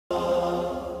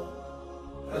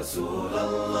رسول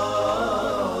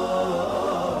الله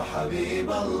حبيب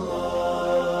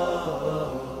الله.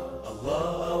 Allah,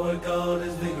 our God,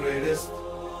 is the greatest,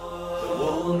 the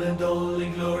one and only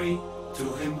glory to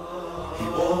Him. He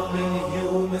wanted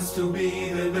humans to be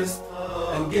the best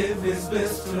and give His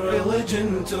best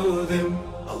religion to them.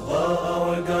 Allah,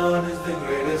 our God, is the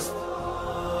greatest,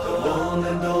 the one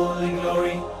and only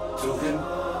glory to Him.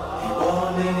 He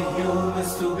wanted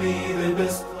humans to be the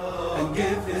best and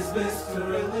give His best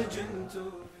religion to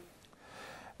Him.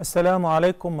 السلام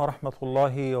عليكم ورحمة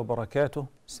الله وبركاته.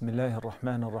 بسم الله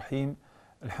الرحمن الرحيم.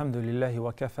 الحمد لله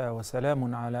وكفى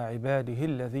وسلام على عباده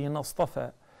الذين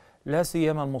اصطفى لا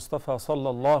سيما المصطفى صلى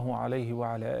الله عليه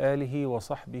وعلى آله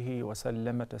وصحبه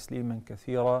وسلم تسليما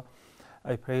كثيرا.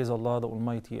 I praise Allah the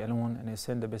Almighty alone, and I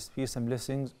send the best peace and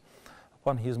blessings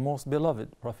upon His most beloved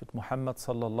Prophet Muhammad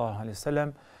sallallahu alaihi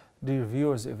wasallam. Dear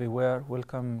viewers everywhere,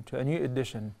 welcome to a new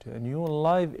edition, to a new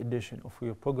live edition of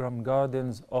your program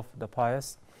Gardens of the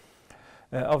Pious.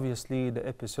 Obviously the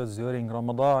episodes during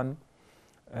Ramadan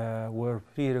were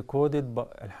pre-recorded,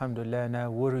 but alhamdulillah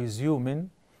now we're resuming,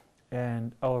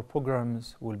 and our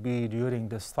programs will be during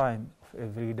this time of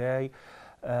every day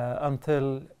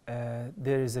until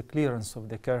there is a clearance of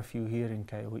the curfew here in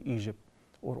Cairo, Egypt,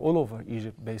 or all over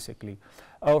Egypt basically.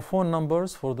 Our phone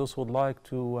numbers for those who would like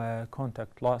to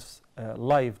contact us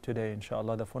live today,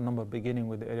 inshallah. The phone number beginning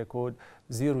with the area code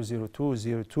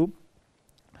 00202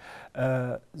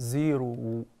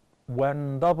 0100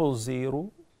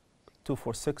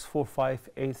 246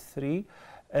 4583,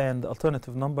 and the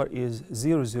alternative number is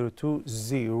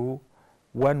 0020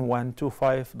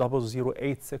 1125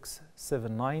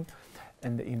 008679,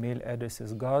 and the email address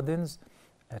is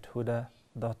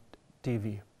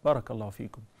gardens@huda.tv. Barakallahu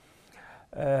feekum.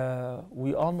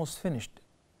 We almost finished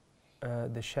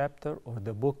the chapter or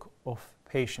the book of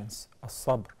patience,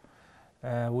 as-sabr.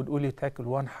 Would only tackle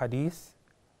one hadith,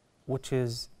 which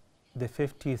is the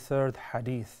 53rd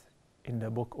hadith in the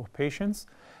book of patience,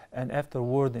 and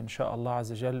afterward inshallah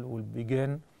azza will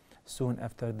begin soon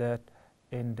after that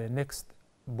in the next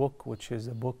book, which is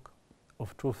a book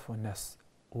of truthfulness,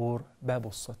 or Bab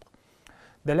al-Sidq.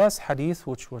 The last hadith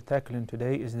which we're tackling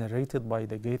today is narrated by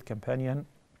the great companion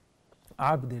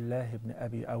Abdullah ibn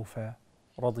Abi Awfa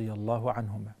radiyallahu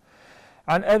anhuma.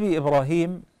 عن أبي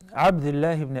إبراهيم عبد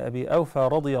الله بن أبي أوفى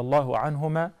رضي الله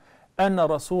عنهما أن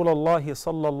رسول الله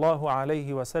صلى الله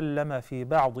عليه وسلم في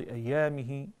بعض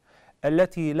أيامه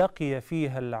التي لقي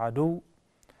فيها العدو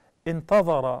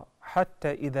انتظر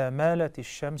حتى إذا مالت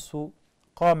الشمس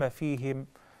قام فيهم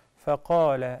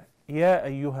فقال: يا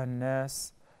أيها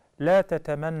الناس لا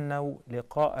تتمنوا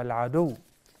لقاء العدو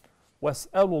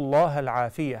واسألوا الله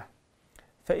العافية،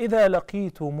 فإذا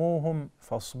لقيتموهم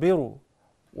فاصبروا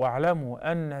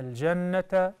واعلموا أن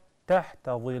الجنة تحت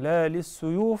ظلال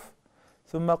السيوف.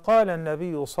 ثم قال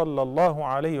النبي صلى الله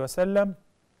عليه وسلم: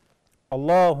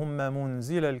 اللهم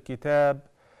منزل الكتاب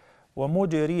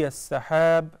ومجري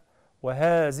السحاب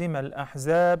وهازم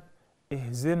الأحزاب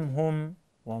اهزمهم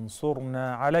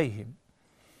وانصرنا عليهم.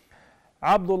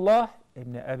 Abdullah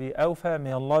ibn Abi Awfa,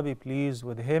 may Allah be pleased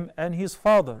with him, and his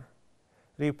father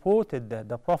reported that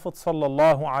the Prophet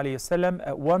sallallahu alaihi wasallam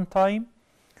at one time,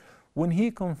 when he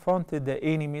confronted the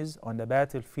enemies on the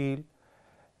battlefield,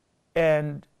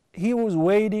 and he was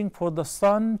waiting for the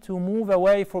sun to move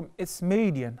away from its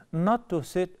meridian, not to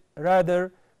sit,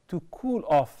 rather to cool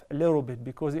off a little bit,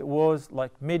 because it was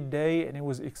like midday and it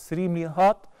was extremely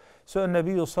hot. So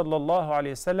Nabi sallallahu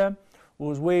alayhi wasallam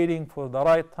was waiting for the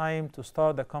right time to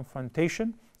start the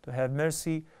confrontation, to have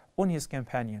mercy on his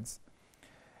companions.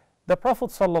 The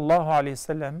Prophet sallallahu alayhi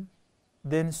wasallam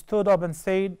then stood up and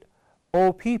said: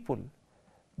 O people,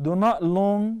 do not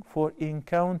long for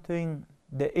encountering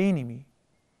the enemy,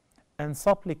 and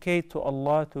supplicate to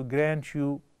Allah to grant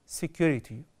you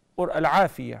security, or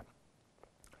al-afiyah.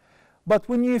 But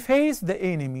when you face the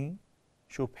enemy,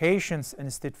 show patience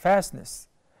and steadfastness,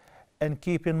 and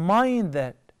keep in mind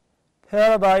that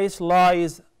paradise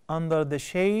lies under the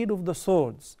shade of the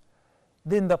swords.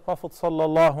 Then the Prophet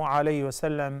sallallahu alaihi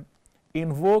wasallam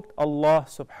invoked Allah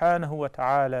subhanahu wa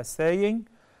ta'ala, saying: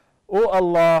 O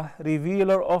Allah,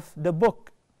 revealer of the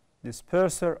book,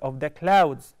 disperser of the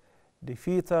clouds,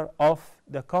 defeater of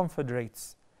the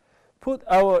confederates, put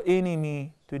our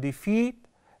enemy to defeat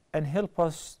and help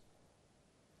us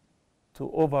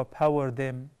to overpower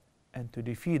them and to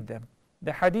defeat them.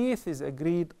 The hadith is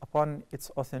agreed upon its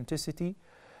authenticity,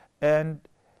 and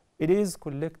it is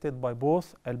collected by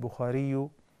both Al-Bukhari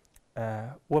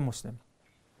wa Muslim.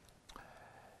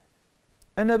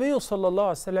 And Nabi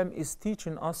sallallahu alaihi wasallam is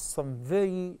teaching us some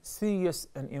very serious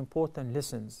and important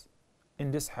lessons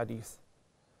in this hadith.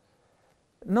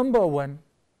 Number one,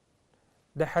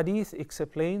 The hadith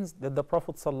explains that the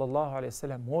Prophet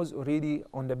ﷺ was already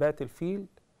on the battlefield,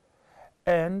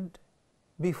 and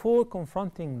before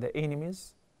confronting the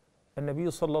enemies, the Nabi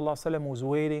ﷺ was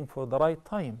waiting for the right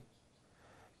time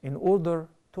in order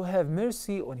to have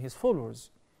mercy on his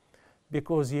followers.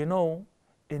 Because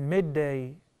in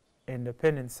midday in the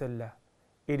peninsula,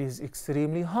 it is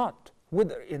extremely hot,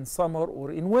 whether in summer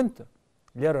or in winter,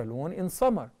 let alone in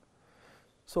summer.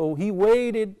 So he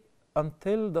waited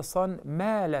until the sun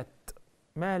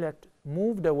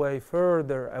moved away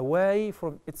further away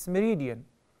from its meridian,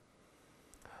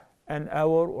 an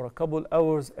hour or a couple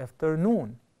hours after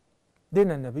noon. Then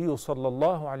the Nabi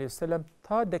sallallahu alayhi wasallam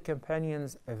taught the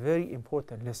companions a very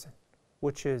important lesson,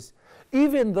 which is,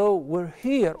 even though we're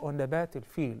here on the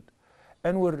battlefield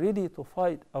and we're ready to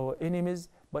fight our enemies,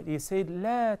 but he said,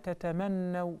 لا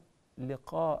تتمنوا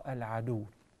لقاء العدو.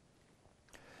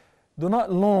 Do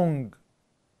not long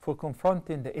for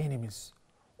confronting the enemies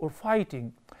or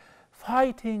fighting.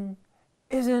 Fighting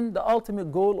isn't the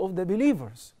ultimate goal of the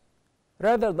believers.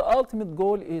 Rather, the ultimate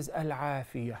goal is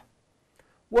al-afiyah.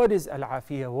 What is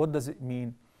al-afiyah? What does it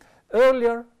mean?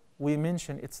 Earlier, we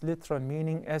mentioned its literal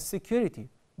meaning as security,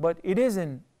 but it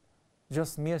isn't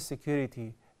just mere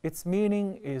security. Its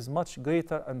meaning is much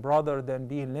greater and broader than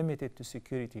being limited to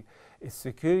security. It's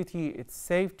security, it's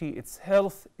safety, it's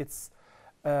health, it's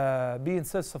being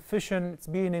self-sufficient, it's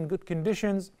being in good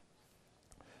conditions.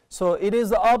 So it is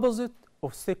the opposite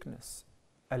of sickness,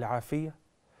 al-afiyah.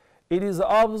 It is the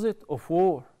opposite of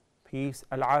war, peace,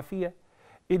 al-afiyah.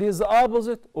 It is the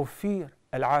opposite of fear,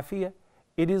 al-afiyah.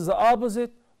 It is the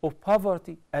opposite of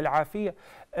poverty, al-afiyah.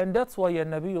 And that's why the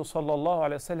Nabi sallallahu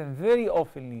alayhi wa sallam very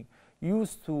often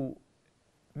used to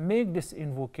make this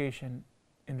invocation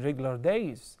in regular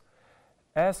days,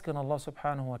 asking Allah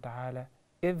subhanahu wa ta'ala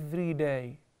every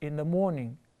day, in the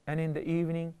morning and in the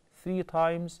evening, 3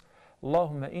 times,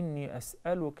 Allahumma inni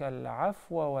as'aluka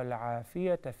al-afwa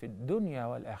wal-afiyata fi dunya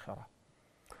wal-akhirah.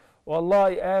 Oh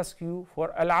Allah, I ask you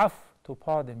for al-af, to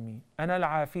pardon me, and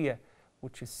al-afiyah,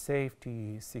 which is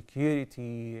safety,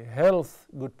 security, health,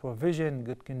 good provision,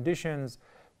 good conditions,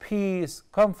 peace,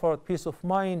 comfort, peace of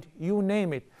mind, you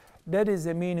name it. That is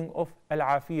the meaning of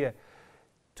al-afiyah.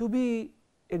 To be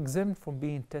exempt from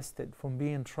being tested, from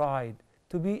being tried,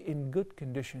 to be in good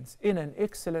conditions, in an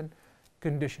excellent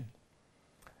condition.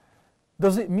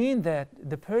 Does it mean that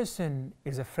the person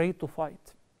is afraid to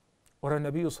fight? Or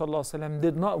Nabi sallallahu alaihi wasallam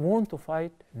did not want to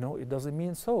fight? No, it doesn't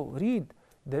mean so. Read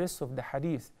the rest of the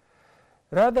hadith.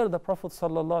 Rather, the Prophet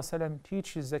sallallahu alaihi wasallam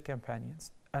teaches the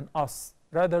companions and us,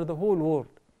 rather the whole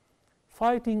world,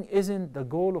 fighting isn't the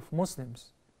goal of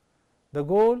Muslims. The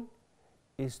goal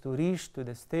is to reach to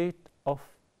the state of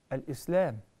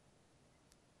al-Islam,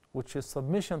 which is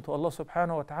submission to Allah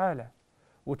subhanahu wa ta'ala,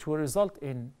 which will result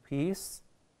in peace,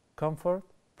 comfort,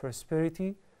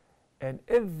 prosperity, and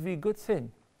every good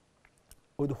thing.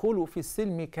 udkhulu fi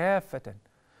silmi kaffatan.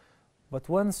 But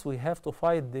once we have to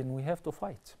fight, then we have to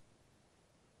fight.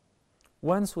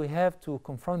 Once we have to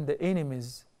confront the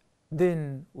enemies,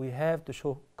 then we have to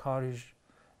show courage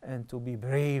and to be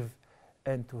brave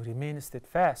and to remain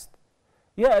steadfast.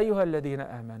 يا أيها الذين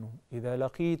آمنوا إذا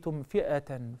لقيتم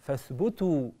فئة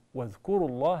فاثبتوا واذكروا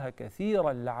الله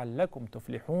كثيرا لعلكم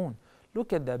تفلحون.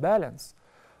 Look at the balance.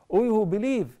 O you who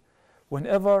believe,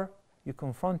 whenever you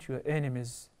confront your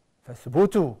enemies,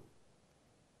 فاثبتوا,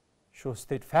 show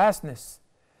steadfastness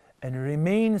and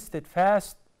remain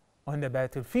steadfast on the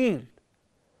battlefield.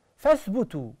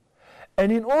 فاثبتوا.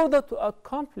 And in order to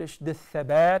accomplish this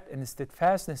thabat and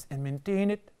steadfastness and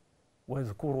maintain it,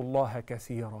 واذكروا الله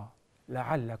كثيرا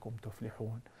لعلكم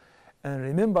تفلحون. And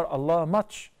remember Allah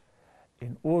much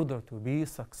in order to be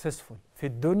successful في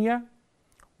الدنيا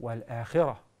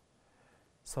والآخرة.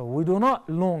 So we do not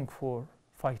long for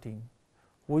fighting.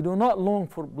 We do not long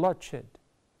for bloodshed.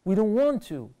 We don't want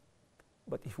to.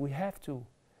 But if we have to,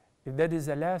 if that is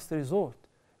the last resort,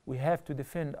 we have to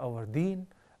defend our deen,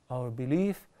 our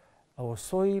belief, our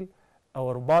soil,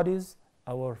 our bodies,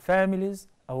 our families,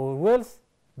 our wealth,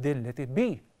 then let it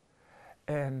be.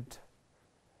 And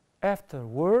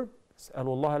afterward, اسأل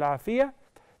الله العافية,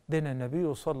 then the Nabi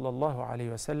sallallahu alayhi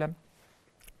wa sallam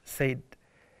said,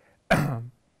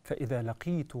 فإذا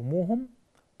لقيتموهم,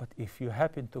 but if you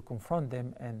happen to confront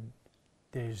them and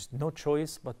there is no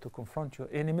choice but to confront your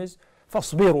enemies,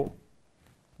 فاصبروا,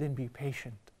 then be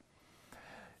patient.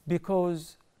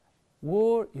 Because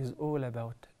war is all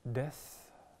about death,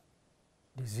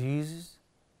 diseases,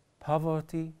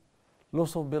 poverty,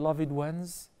 loss of beloved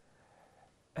ones,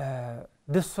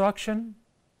 destruction.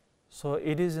 So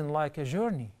it isn't like a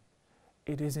journey.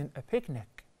 It isn't a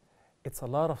picnic. It's a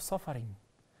lot of suffering.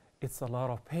 It's a lot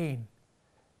of pain.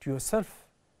 to yourself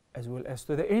as well as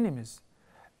to the enemies.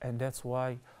 And that's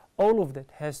why all of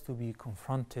that has to be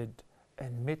confronted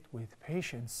and met with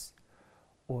patience,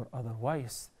 or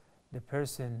otherwise the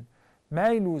person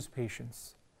may lose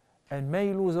patience and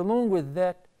may lose along with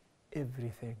that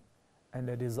everything, and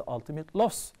that is the ultimate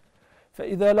loss.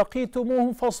 فَإِذَا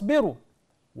لَقِيتُمُوهُمْ فَاصْبِرُوا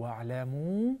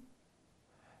وَاعْلَمُوا,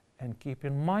 and keep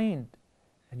in mind,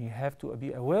 and you have to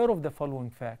be aware of the following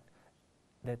fact,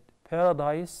 that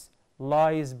paradise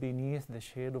lies beneath the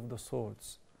shade of the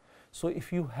swords. So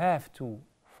if you have to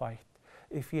fight,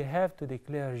 if you have to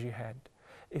declare jihad,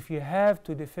 if you have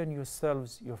to defend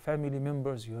yourselves, your family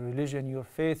members, your religion, your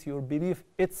faith, your belief,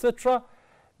 etc.,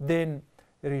 then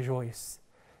rejoice.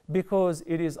 Because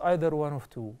it is either one of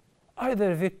two,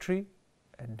 either victory,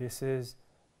 and this is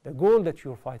the goal that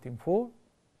you're fighting for,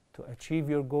 to achieve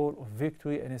your goal of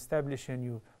victory and establishing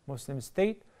your Muslim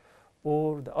state,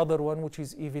 or the other one, which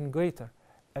is even greater,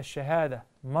 ash-shahada,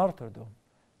 martyrdom,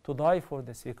 to die for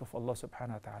the sake of Allah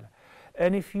subhanahu wa ta'ala.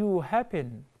 And if you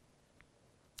happen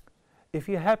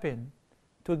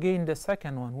to gain the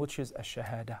second one, which is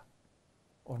ash-shahada,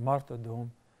 or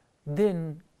martyrdom,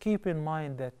 then keep in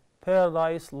mind that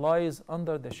paradise lies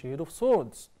under the shade of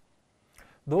swords.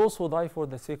 Those who die for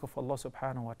the sake of Allah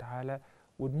subhanahu wa ta'ala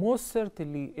would most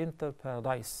certainly enter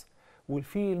paradise, will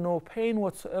feel no pain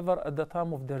whatsoever at the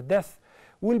time of their death,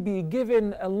 will be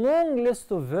given a long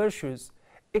list of virtues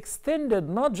extended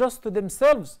not just to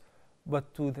themselves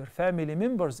but to their family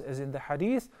members, as in the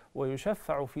hadith,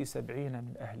 وَيُشَفَّعُ فِي سَبْعِينَ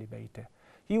مِنْ أَهْلِ بَيْتِهِ.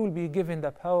 He will be given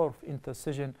the power of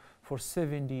intercession for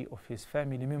 70 of his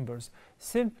family members,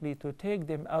 simply to take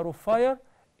them out of fire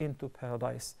into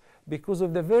paradise. Because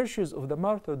of the virtues of the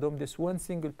martyrdom this one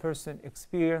single person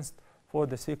experienced for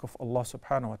the sake of Allah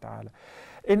subhanahu wa ta'ala.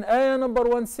 In ayah number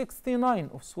 169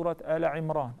 of Surah Al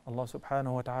Imran, Allah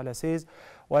subhanahu wa ta'ala says,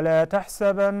 وَلَا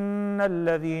تَحْسَبَنَّ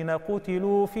الَّذِينَ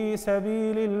قُتِلُوا فِي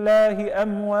سَبِيلِ اللَّهِ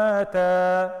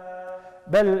أَمْوَاتًا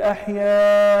بَلْ أَحْيَاءٌ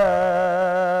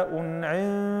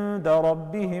عِنْدَ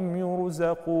رَبِّهِمْ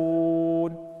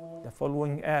يُرْزَقُونَ. The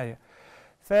following ayah.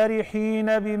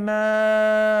 فَرِحِينَ بِمَا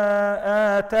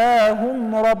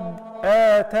آتاهم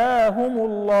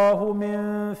الله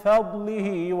من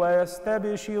فضله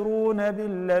ويستبشرون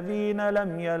بالذين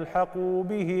لم يلحقوا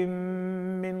بهم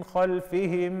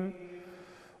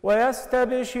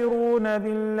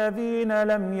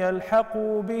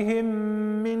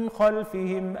من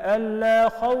خلفهم ألا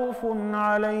خوف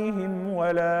عليهم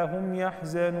ولا هم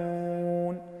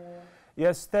يحزنون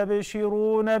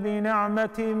يستبشرون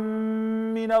بنعمة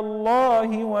من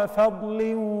الله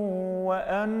وفضل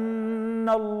وأن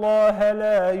الله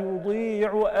لا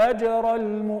يضيع أجر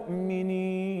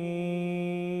المؤمنين.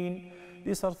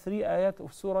 These are 3 ayat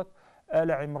of Surah Al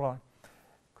Imran,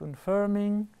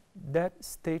 confirming that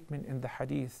statement in the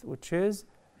hadith, which is,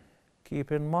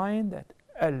 keep in mind that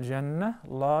Al-Jannah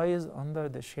lies under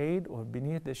the shade or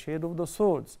beneath the shade of the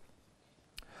swords.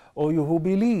 O you who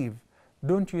believe,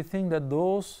 don't you think that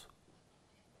those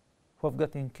who have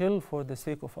gotten killed for the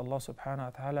sake of Allah subhanahu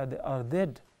wa ta'ala, they are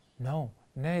dead? No,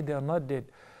 nay, they are not dead.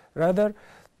 Rather,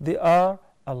 they are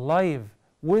alive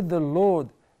with the Lord,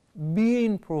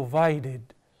 being provided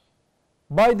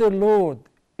by the Lord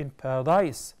in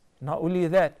paradise. Not only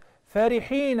that,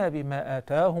 فَرِحِينَ بِمَا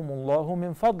آتَاهُمُ اللَّهُ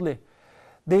مِنْ فَضْلِهِ.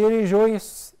 They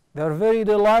rejoice, they are very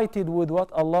delighted with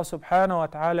what Allah subhanahu wa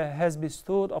ta'ala has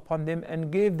bestowed upon them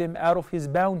and gave them out of His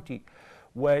bounty.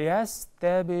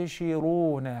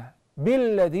 وَيَسْتَبْشِرُونَ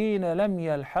بِالَّذِينَ لَمْ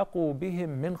يَلْحَقُوا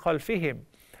بِهِمْ مِنْ خَلْفِهِمْ.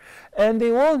 And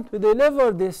they want to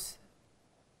deliver this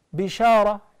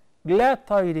bishara, glad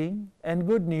tidings and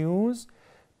good news,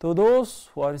 to those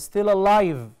who are still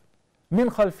alive, مِنْ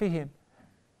خَلْفِهِمْ.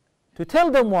 To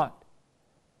tell them what?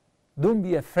 Don't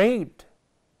be afraid.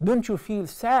 Don't you feel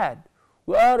sad?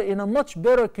 We are in a much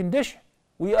better condition.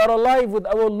 We are alive with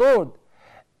our Lord.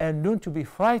 And don't you be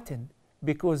frightened,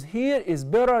 because here is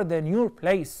better than your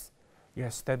place.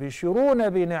 يَسْتَبِشِرُونَ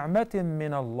بِنِعْمَةٍ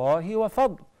مِّنَ اللَّهِ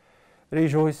وَفَضْلٍ.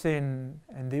 Rejoicing,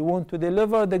 and they want to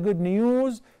deliver the good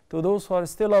news to those who are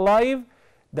still alive,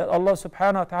 that Allah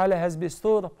subhanahu wa ta'ala has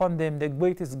bestowed upon them the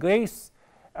greatest grace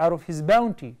out of His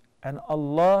bounty. And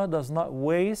Allah does not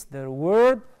waste the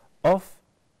word of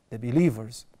the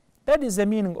believers. That is the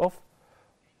meaning of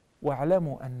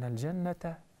وَاعْلَمُوا أَنَّ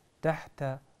الْجَنَّةَ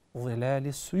تَحْتَ ظِلَالِ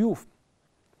السُّيُوفِ.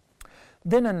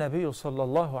 Then النبي صلى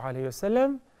الله عليه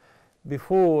وسلم,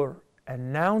 before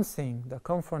announcing the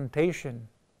confrontation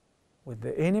with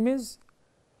the enemies,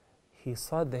 he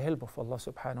sought the help of Allah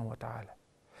subhanahu wa ta'ala.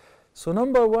 So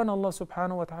number one, Allah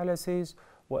subhanahu wa ta'ala says,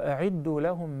 وَأَعِدُّوا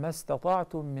لَهُمْ مَا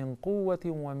اسْتَطَعْتُم مِّن قُوَّةٍ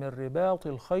وَمِن رِّبَاطِ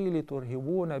الْخَيْلِ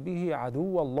تُرْهِبُونَ بِهِ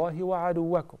عَدُوَّ اللَّهِ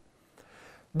وَعَدُوَّكُمْ.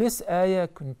 This ayah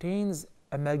contains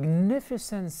a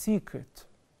magnificent secret,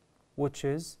 which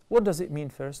is, what does it mean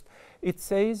first? It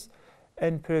says,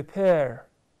 and prepare,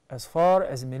 as far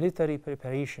as military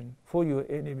preparation for your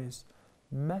enemies,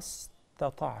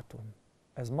 mastata'tum,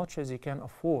 as much as you can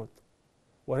afford,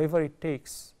 whatever it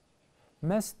takes,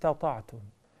 mastata'tum,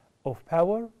 of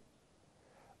power,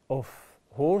 of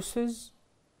horses,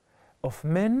 of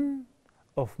men,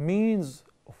 of means,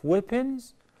 of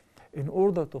weapons, in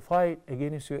order to fight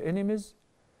against your enemies,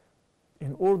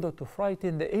 in order to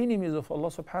frighten the enemies of Allah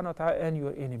subhanahu wa ta'ala and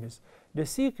your enemies. The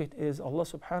secret is Allah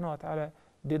subhanahu wa ta'ala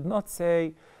did not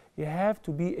say you have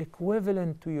to be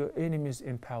equivalent to your enemies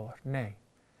in power. Nay.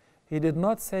 He did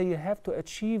not say you have to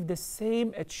achieve the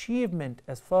same achievement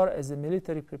as far as the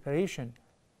military preparation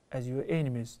as your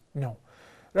enemies. No.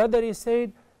 Rather, he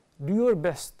said, do your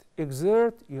best,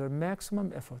 exert your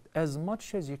maximum effort, as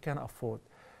much as you can afford.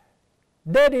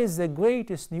 That is the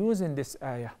greatest news in this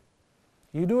ayah.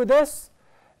 You do this,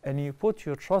 and you put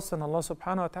your trust in Allah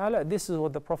subhanahu wa ta'ala. This is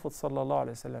what the Prophet sallallahu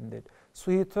alaihi wasallam did.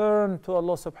 So he turned to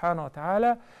Allah subhanahu wa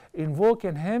ta'ala,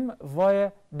 invoking him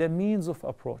via the means of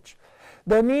approach.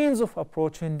 The means of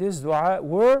approach in this dua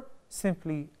were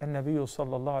simply, and Nabi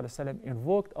sallallahu alaihi wasallam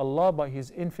invoked Allah by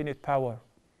His infinite power.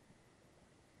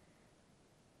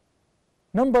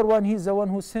 Number one, He's the one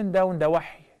who sent down the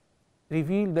wahy,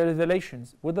 revealed the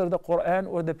revelations, whether the Quran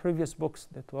or the previous books,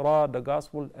 the Torah, the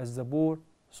Gospel, Az-Zabur,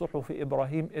 Suhuf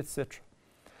Ibrahim, etc.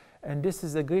 And this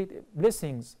is the great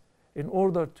blessings in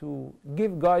order to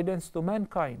give guidance to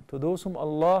mankind, to those whom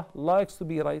Allah likes to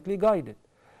be rightly guided.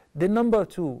 Then number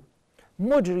two,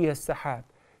 Mujri as-Sahab.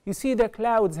 You see the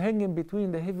clouds hanging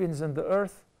between the heavens and the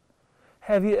earth?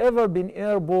 Have you ever been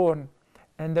airborne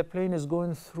and the plane is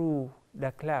going through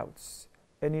the clouds,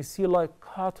 and you see like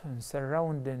cotton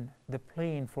surrounding the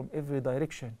plane from every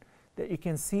direction, that you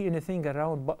can see anything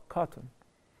around but cotton,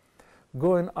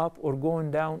 going up or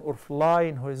going down or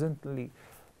flying horizontally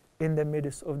in the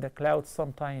midst of the clouds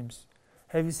sometimes?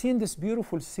 Have you seen this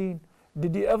beautiful scene?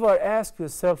 Did you ever ask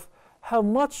yourself, how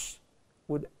much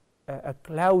would a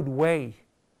cloud weigh?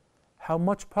 How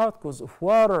much particles of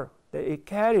water that it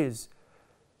carries?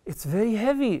 It's very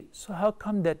heavy. So how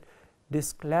come that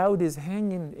this cloud is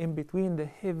hanging in between the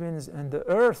heavens and the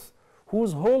earth?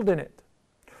 Who's holding it?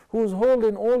 Who's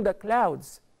holding all the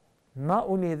clouds? Not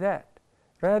only that,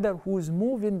 rather, who's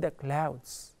moving the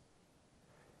clouds?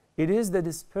 It is the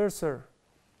disperser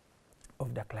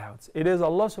of the clouds. It is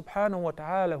Allah subhanahu wa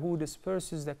ta'ala who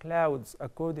disperses the clouds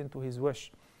according to His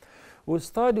wish. We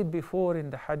studied before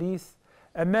in the hadith,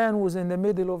 a man was in the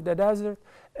middle of the desert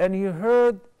and he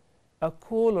heard a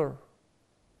caller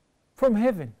from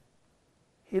heaven.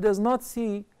 He does not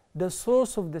see the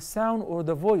source of the sound or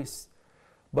the voice,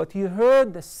 but he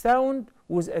heard the sound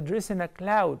was addressing a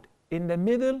cloud in the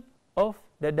middle of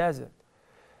the desert.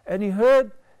 And he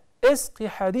heard, Isqi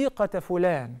hadiqata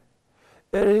fulan,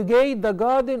 irrigate the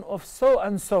garden of so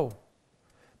and so.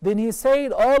 Then he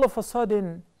said, all of a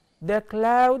sudden, the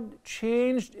cloud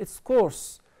changed its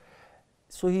course.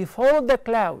 So he followed the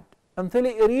cloud until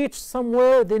it reached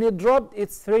somewhere, then it dropped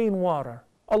its rainwater.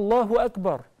 Allahu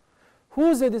Akbar. Who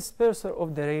is the disperser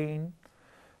of the rain,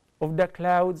 of the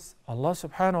clouds? Allah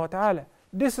subhanahu wa ta'ala.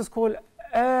 This is called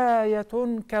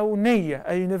ayatun kawniyya,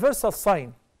 a universal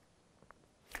sign.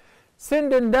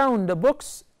 Sending down the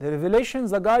books, the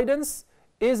revelations, the guidance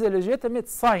is a legitimate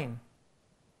sign.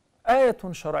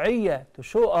 Ayatun shar'iyya, to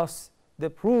show us the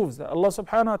proofs that Allah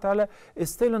subhanahu wa ta'ala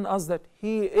is telling us that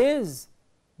He is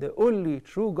the only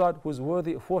true God who is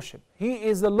worthy of worship. He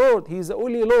is the Lord, He is the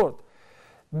only Lord.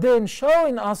 Then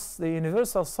showing us the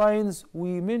universal signs,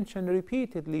 we mentioned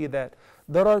repeatedly that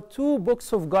there are two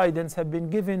books of guidance have been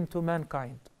given to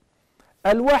mankind.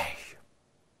 Al-Wahy,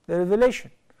 the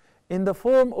revelation, in the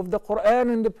form of the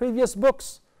Quran and the previous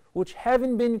books, which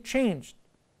haven't been changed,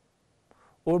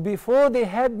 or before they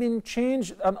had been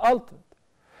changed and altered.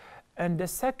 And the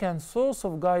second source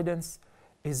of guidance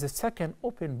is the second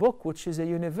open book, which is a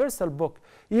universal book.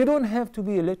 You don't have to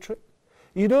be illiterate.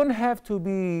 You don't have to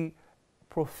be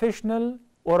professional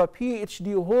or a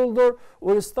PhD holder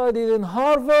or studied in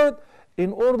Harvard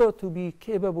in order to be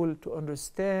capable to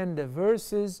understand the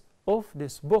verses of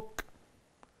this book.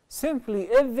 Simply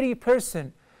every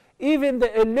person, even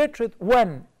the illiterate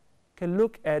one, can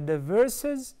look at the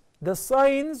verses, the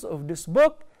signs of this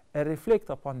book, and reflect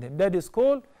upon them. That is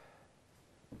called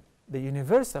the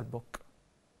universal book.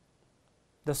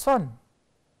 The sun,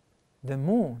 the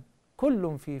moon,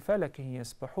 كل في فلك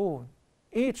يسبحون,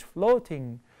 each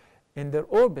floating in their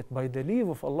orbit by the leave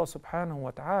of Allah subhanahu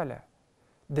wa ta'ala.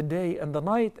 The day and the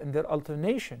night and their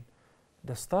alternation,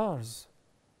 the stars,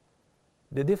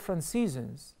 the different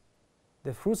seasons,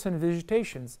 the fruits and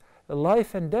vegetations, the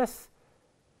life and death,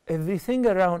 everything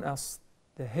around us,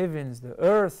 the heavens, the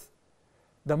earth,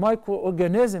 the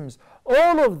microorganisms,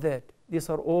 all of that, these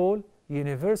are all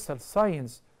universal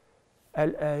signs.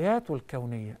 Al-ayat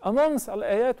al-kawniyya. Amongst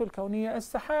al-ayat al-kawniyya,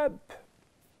 as-sahab,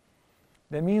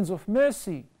 the means of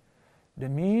mercy, the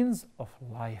means of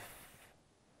life.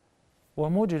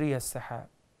 وَمُجْرِيَ السَّحَابِ.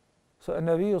 So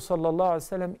Nabi sallallahu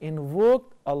alayhi wa sallam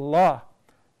invoked Allah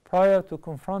prior to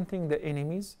confronting the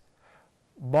enemies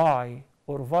by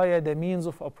or via the means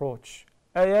of approach.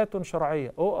 Ayatun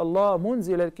shar'iyya. Oh Allah,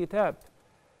 munzil al-kitab.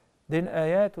 Then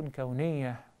ayatun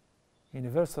kawniyya,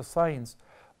 universal signs.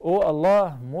 Oh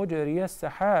Allah, mujri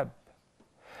as-sahab.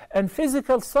 And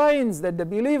physical signs that the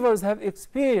believers have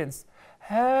experienced.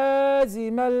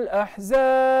 Hazim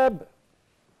al-ahzab.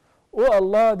 Oh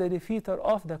Allah, the defeater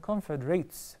of the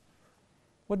confederates.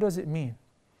 What does it mean?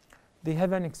 They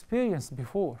haven't experienced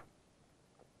before.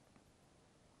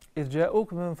 إذ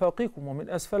جاءوكم من فوقكم ومن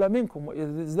أسفل منكم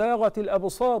وإذ زاغت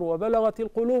الأبصار وبلغت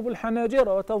القلوب الحناجر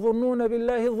وتظنون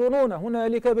بالله الظنون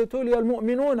هنالك ابتلي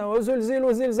المؤمنون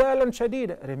وزلزلوا زلزالا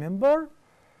شديدا.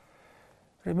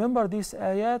 Remember this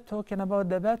ayat talking about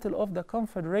the battle of the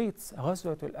confederates,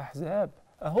 غزوة الأحزاب.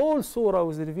 A whole surah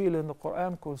was revealed in the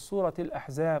Quran called Surah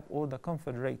Al-Ahzab, or the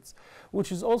confederates,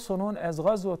 which is also known as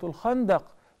Ghazwatul Khandaq,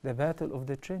 the battle of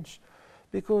the trench,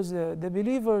 because the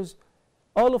believers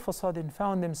all of a sudden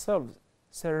found themselves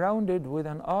surrounded with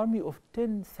an army of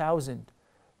 10,000.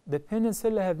 The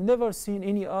Peninsula have never seen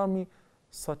any army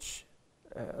such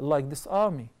like this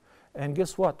army. And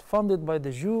guess what? Funded by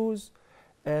the Jews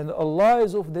and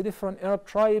allies of the different Arab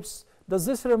tribes. Does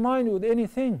this remind you of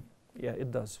anything? Yeah,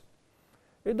 it does.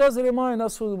 It does remind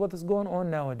us of what is going on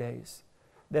nowadays.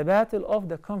 The battle of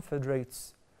the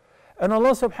confederates. And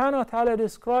Allah subhanahu wa ta'ala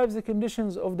describes the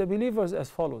conditions of the believers as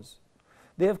follows.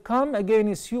 They have come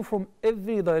against you from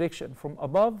every direction, from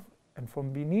above and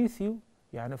from beneath you,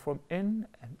 yani from in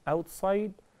and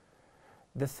outside.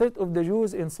 The threat of the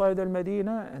Jews inside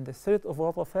al-Medina and the threat of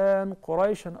Ghatafan,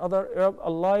 Quraysh and other Arab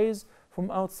allies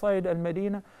from outside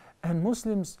al-Medina. And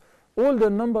Muslims, all the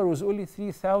number was only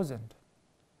 3,000.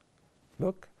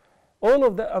 Look, all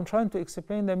of that, I'm trying to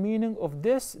explain the meaning of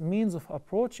this means of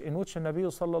approach in which the Nabi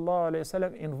sallallahu alayhi wa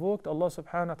sallam invoked Allah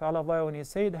subhanahu wa ta'ala via when he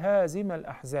said, Hazim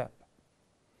al-Ahzab.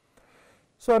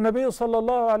 So Nabi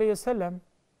sallallahu alayhi wa sallam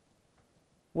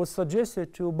was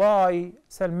suggested to by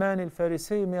Salman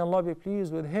al-Farisi, may Allah be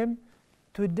pleased with him,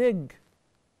 to dig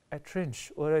a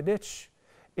trench or a ditch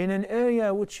in an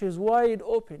area which is wide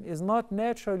open, is not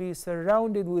naturally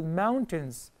surrounded with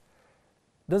mountains,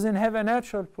 doesn't have a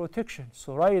natural protection.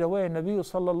 So right away Nabi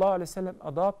sallallahu alayhi wa sallam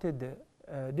adopted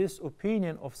this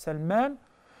opinion of Salman,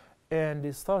 and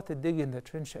they started digging the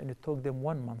trench, and it took them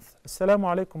 1 month.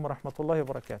 Assalamu alaikum wa rahmatullahi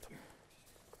wa barakatuh.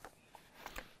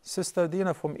 Sister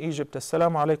Dina from Egypt,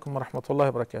 Assalamu alaikum wa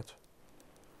rahmatullahi wa barakatuh.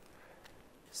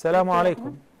 Assalamu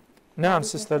alaikum. Naam,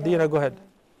 Sister Dina, go ahead.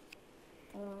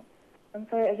 I'm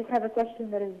sorry, I just have a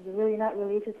question that is really not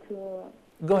related to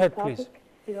go ahead, topic, please.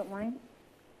 If you don't mind.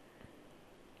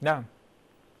 Naam.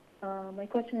 My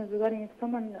question is regarding if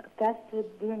someone fasted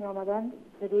during Ramadan,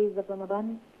 the days of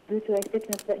Ramadan, due to a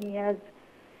sickness that he has,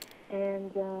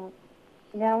 and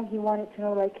now he wanted to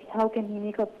know, like, how can he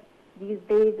make up these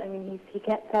days? I mean, he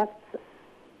can't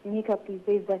make up these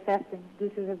days by fasting due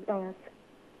to his illness.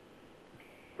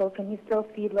 So can he still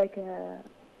feed like a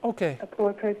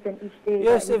poor person each day?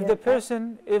 Yes, if the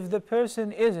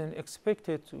person isn't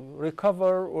expected to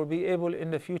recover or be able in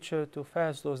the future to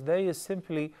fast those days,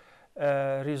 simply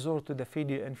resort to the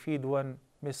fidya and feed one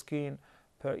miskin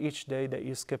per each day that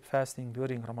you skip fasting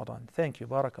during Ramadan. Thank you.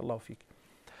 Barakallahu feek.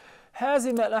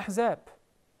 Hazim al-Ahzab.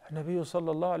 Nabi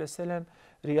sallallahu alayhi wa sallam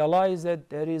realized that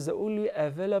there is the only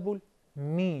available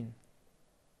mean.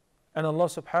 And Allah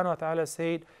subhanahu wa ta'ala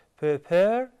said,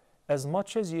 prepare as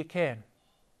much as you can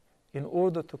in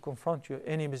order to confront your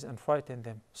enemies and frighten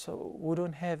them. So we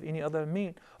don't have any other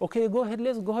mean. Okay, go ahead,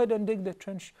 let's go ahead and dig the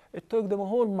trench. It took them a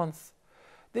whole month.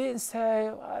 They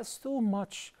say, it's too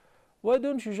much. Why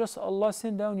don't you just, Allah,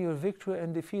 send down your victory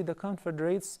and defeat the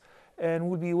confederates, and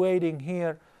we'll be waiting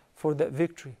here for that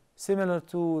victory. Similar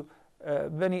to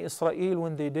Bani Israel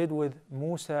when they did with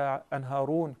Musa and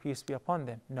Harun, peace be upon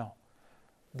them. No,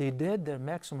 they did their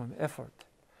maximum effort.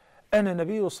 And the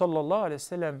Nabi sallallahu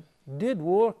alayhi wa sallam did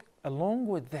work along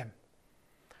with them.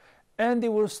 And they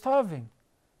were starving.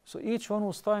 So each one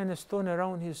was tying a stone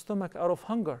around his stomach out of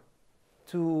hunger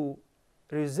to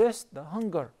resist the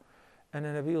hunger. And the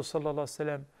Nabi sallallahu alayhi wa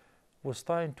sallam was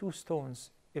tying 2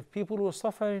 stones. If people were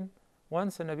suffering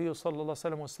once, the Nabi sallallahu alayhi wa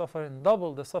sallam was suffering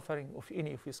double the suffering of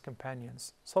any of his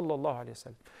companions. Sallallahu alayhi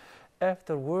wa sallam.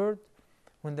 Afterward,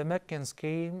 when the Meccans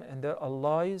came and their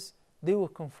allies, they were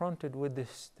confronted with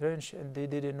this trench and they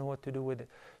didn't know what to do with it.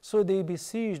 So they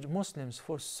besieged Muslims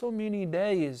for so many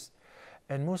days,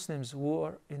 and Muslims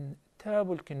were in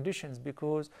terrible conditions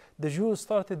because the Jews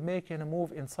started making a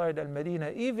move inside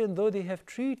Al-Medina, even though they have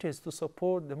treaties to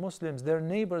support the Muslims, their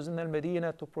neighbors in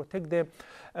Al-Medina, to protect them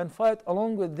and fight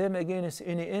along with them against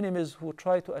any enemies who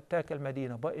try to attack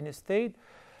Al-Medina. But instead,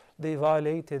 they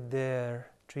violated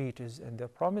their treaties and their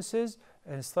promises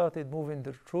and started moving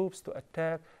their troops to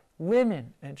attack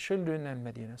women and children in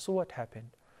Medina. So what happened?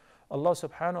 Allah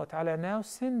subhanahu wa ta'ala now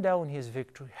sent down His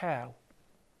victory. How?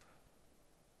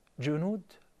 Junud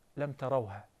lam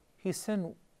tarawha. He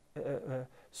sent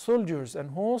soldiers and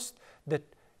hosts that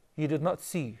He did not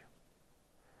see.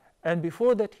 And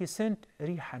before that He sent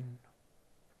rihan,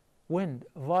 wind,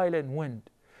 violent wind,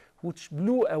 which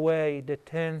blew away the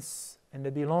tents and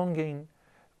the belonging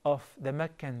of the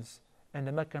Meccans and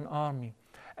the Meccan army.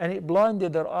 And it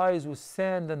blinded their eyes with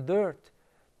sand and dirt,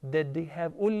 that they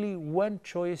have only one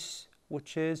choice,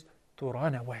 which is to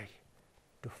run away,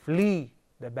 to flee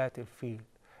the battlefield.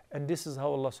 And this is how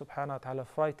Allah subhanahu wa ta'ala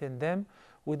frightened them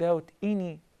without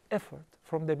any effort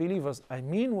from the believers. I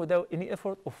mean, without any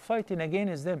effort of fighting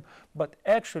against them. But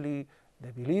actually,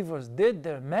 the believers did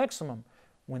their maximum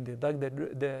when they dug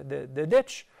the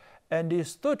ditch, and they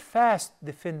stood fast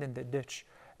defending the ditch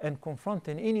and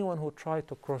confronting anyone who tried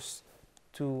to cross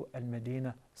to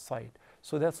Al-Medina side.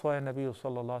 So that's why Nabi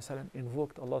sallallahu alaihi wasallam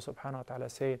invoked Allah subhanahu wa ta'ala,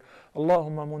 saying,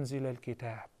 Allahumma munzil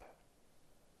al-kitab,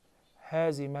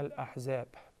 hazim al-ahzab,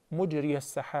 mujri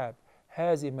al-sahab,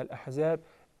 hazim al-ahzab,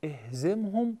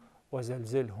 ihzimhum wa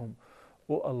zalzilhum.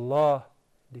 O Allah,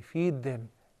 defeat them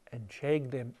and shake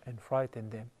them and frighten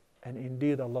them. And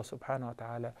indeed Allah subhanahu wa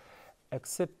ta'ala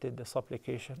accepted the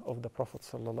supplication of the Prophet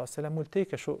sallallahu alaihi wasallam. We'll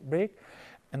take a short break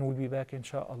and we'll be back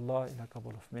inshallah in a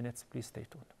couple of minutes. Please stay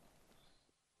tuned.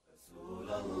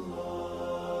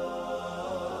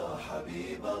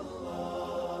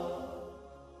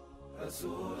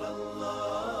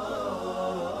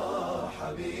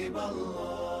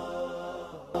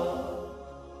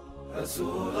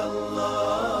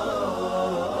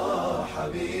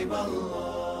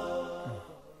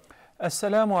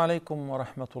 Assalamu alaikum wa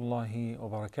rahmatullahi wa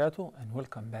barakatuh, and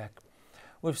welcome back.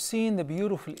 We've seen the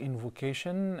beautiful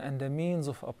invocation and the means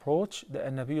of approach that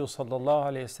Nabi sallallahu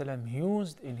alayhi wasallam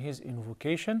used in his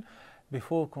invocation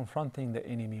before confronting the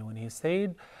enemy, when he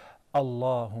said,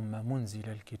 Allahumma munzil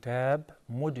al-kitab,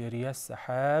 mujri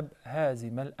al-sahab,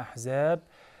 hazim al-ahzab,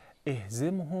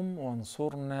 ihzimhum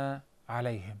wansurna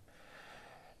alayhim.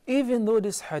 Even though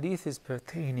this hadith is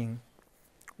pertaining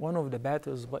one of the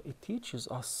battles, but it teaches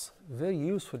us very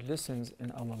useful lessons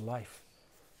in our life.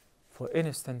 For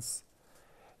instance,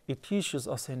 it teaches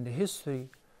us in the history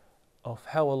of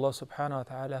how Allah subhanahu wa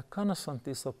ta'ala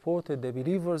constantly supported the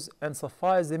believers and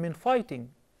sufficed them in fighting,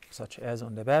 such as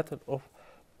on the battle of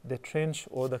the trench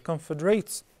or the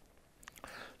Confederates.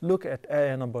 Look at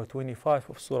ayah number 25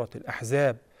 of Surah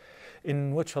Al-Ahzab,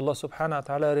 in which Allah subhanahu wa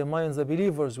ta'ala reminds the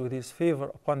believers with His favor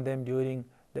upon them during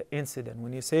the incident,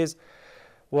 when He says,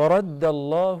 وَرَدَّ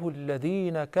اللَّهُ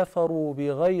الَّذِينَ كَفَرُوا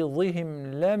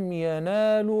بِغَيْظِهِمْ لَمْ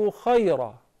يَنَالُوا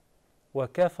خَيْرًا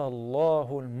وَكَفَى اللَّهُ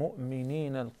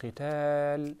الْمُؤْمِنِينَ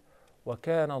الْقِتَالَ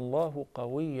وَكَانَ اللَّهُ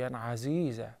قَوِيًّا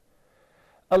عَزِيزًا.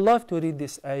 I love to read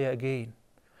this ayah again.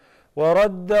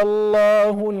 وَرَدَّ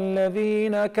اللَّهُ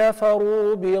الَّذِينَ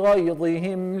كَفَرُوا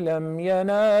بِغَيْظِهِمْ لَمْ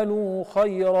يَنَالُوا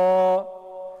خَيْرًا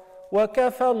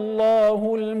وَكَفَى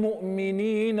اللَّهُ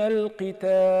الْمُؤْمِنِينَ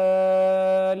الْقِتَالَ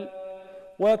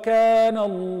وَكَانَ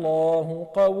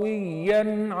اللَّهُ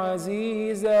قَوِيًّا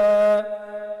عَزِيزًا.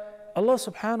 Allah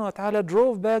subhanahu wa ta'ala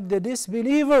drove back the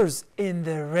disbelievers in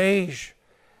their rage.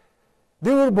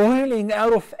 They were boiling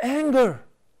out of anger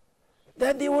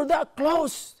that they were that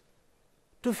close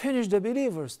to finish the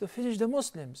believers, to finish the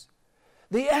Muslims.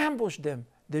 They ambushed them,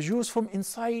 the Jews from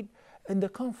inside and the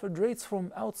Confederates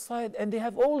from outside, and they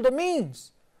have all the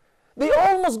means. They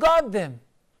almost got them.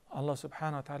 Allah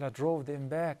subhanahu wa ta'ala drove them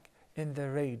back in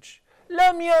their rage.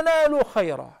 لَمْ يَنَالُوا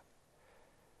خَيْرًا.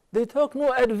 They took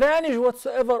no advantage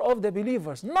whatsoever of the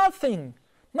believers. Nothing.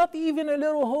 Not even a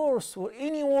little horse or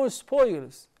any more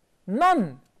spoils.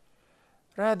 None.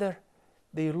 Rather,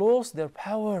 they lost their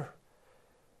power.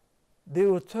 They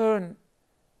returned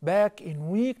back in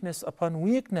weakness upon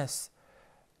weakness.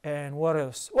 And what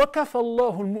else? وَكَفَى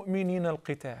اللَّهُ الْمُؤْمِنِينَ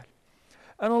الْقِتَالَ.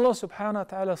 And Allah subhanahu wa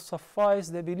ta'ala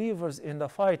sufficed the believers in the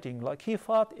fighting, like He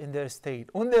fought in their state,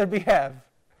 on their behalf,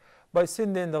 by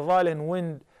sending the violent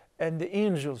wind and the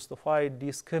angels to fight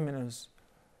these criminals.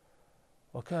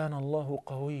 وَكَانَ اللَّهُ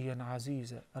قَوِيًّا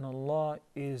عَزِيزًا. And Allah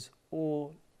is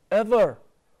all ever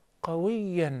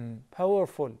قويا,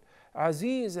 powerful,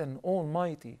 عزيزا,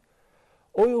 almighty.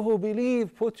 O you who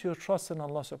believe, put your trust in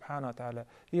Allah subhanahu wa ta'ala.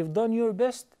 You've done your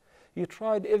best, you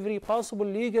tried every possible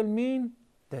legal mean,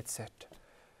 that's it.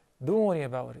 Don't worry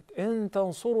about it. إن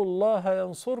تنصروا الله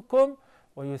ينصركم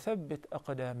ويثبت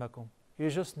أقدامكم. You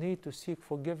just need to seek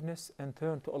forgiveness and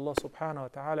turn to Allah subhanahu wa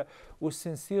ta'ala with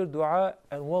sincere dua,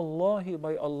 and wallahi,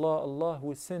 by Allah, Allah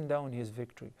will send down His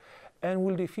victory and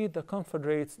will defeat the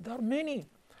Confederates. There are many.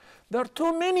 There are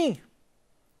too many.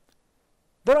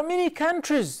 There are many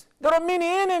countries. There are many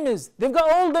enemies. They've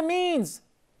got all the means.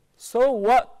 So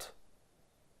what?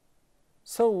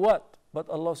 So what? But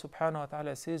Allah subhanahu wa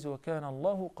ta'ala says, وَكَانَ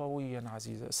اللَّهُ قَوِيًّا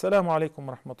عَزِيزًا. Assalamu alaikum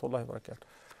wa rahmatullahi wa barakatuh.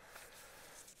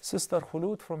 Sister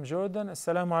Khulud from Jordan,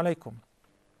 Assalamu alaikum.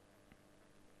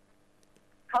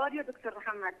 How are you, Dr.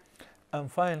 Muhammad? I'm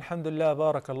fine, alhamdulillah,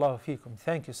 barakallahu feekum.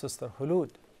 Thank you, Sister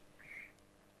Khulud.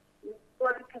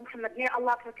 Well, Dr. Muhammad, may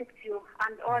Allah protect you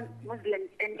and all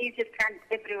Muslims in Egypt and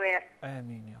everywhere.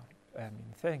 Ameen, ya Rabbi.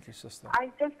 Ameen. Thank you, Sister.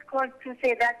 I just called to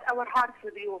say that our hearts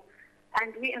with you,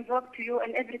 and we invoke to you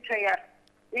in every prayer.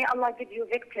 May Allah give you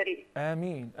victory.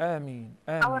 Ameen, ameen,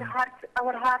 ameen. Our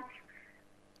hearts,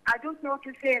 I don't know what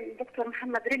to say, Dr.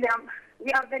 Muhammad, really,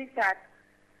 we are very sad.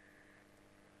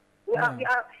 We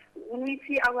are, when we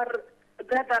see our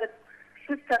brothers,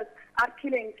 sisters are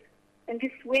killing in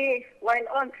this way, while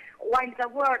the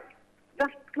world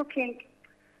just looking,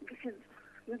 this is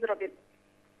miserable.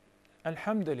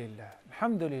 Alhamdulillah,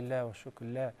 alhamdulillah wa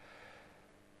shukrullah.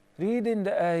 Reading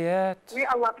the ayat may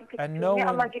Allah protect and you. knowing, may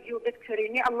Allah give you victory.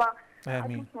 May Allah,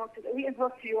 Ameen. We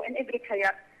invoke to you in every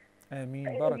prayer. Ameen.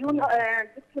 You know,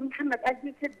 Dr. Muhammad, as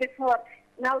you said before,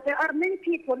 now there are many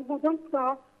people who don't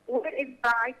know where is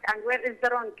right and where is the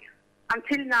wrong.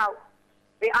 Until now,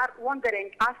 they are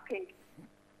wondering, asking.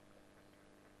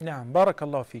 نعم بارك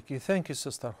الله فيك. Thank you,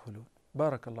 Sister Khulud.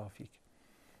 بارك الله فيك.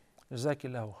 جزاك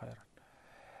الله خيرا.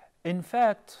 In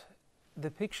fact,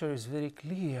 the picture is very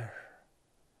clear.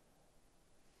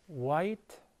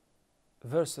 White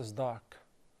versus dark.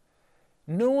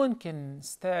 No one can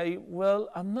say, well,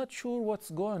 I'm not sure what's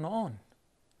going on.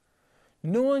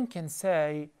 No one can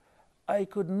say, I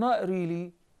could not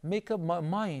really make up my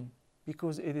mind,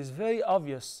 because it is very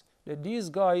obvious that these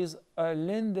guys are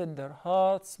lending their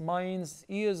hearts, minds,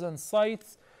 ears, and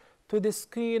sights to the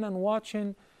screen and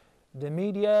watching the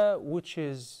media, which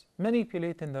is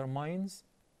manipulating their minds,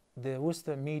 the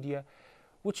Western media,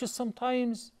 which is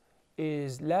sometimes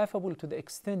is laughable to the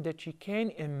extent that you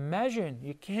can't imagine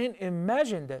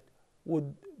that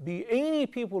would be any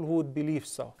people who would believe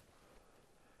so.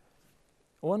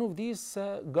 One of these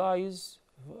guys,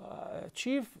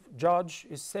 chief judge,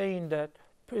 is saying that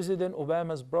President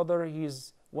Obama's brother,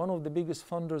 he's one of the biggest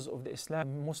funders of the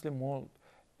Muslim world,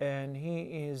 and he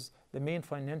is the main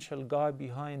financial guy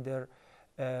behind their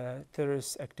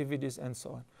terrorist activities and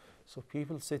so on. So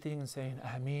people sitting and saying,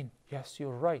 Ameen, yes,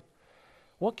 you're right.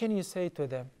 What can you say to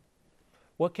them?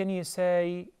 What can you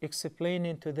say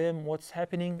explaining to them what's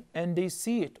happening? And they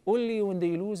see it only when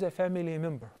they lose a family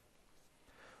member.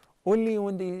 Only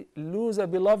when they lose a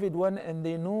beloved one and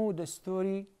they know the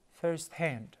story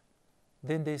firsthand.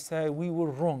 Then they say, we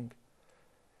were wrong.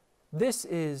 This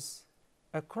is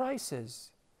a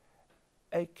crisis.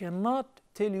 I cannot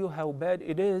tell you how bad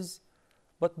it is,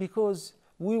 but because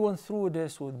we went through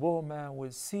this with Burma,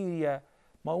 with Syria,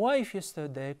 my wife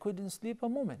yesterday couldn't sleep a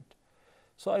moment.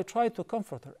 So I tried to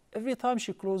comfort her. Every time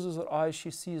she closes her eyes,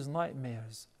 she sees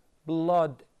nightmares,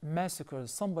 blood,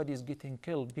 massacres, somebody is getting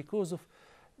killed because of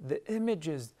the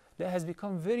images that has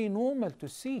become very normal to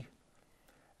see.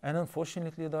 And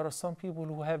unfortunately, there are some people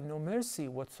who have no mercy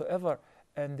whatsoever,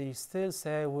 and they still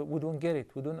say, we don't get it,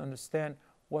 we don't understand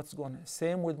what's going on.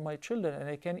 Same with my children, and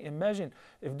I can imagine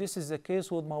if this is the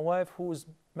case with my wife, who is,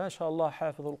 mashallah,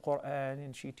 Hafidh al-Quran,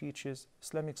 and she teaches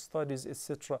Islamic studies,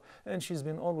 etc., and she's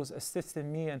been always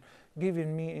assisting me and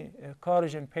giving me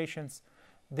courage and patience.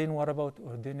 Then what about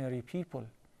ordinary people?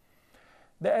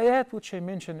 The ayat which I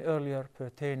mentioned earlier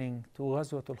pertaining to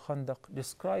Ghazwat al-Khandaq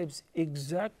describes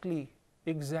exactly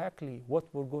what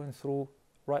we're going through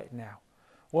right now.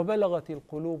 وبلغت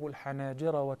القلوب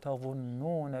الحناجر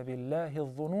وتظنون بالله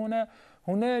الظنون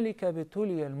هنالك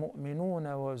ابتلي المؤمنون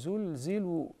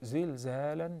وزلزلوا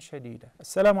زلزالا شديدا.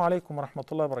 السلام عليكم ورحمة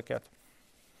الله وبركاته.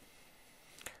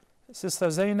 Sister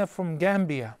Zainab from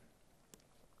Gambia.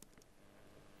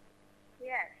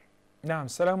 Yes. نعم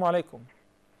السلام عليكم.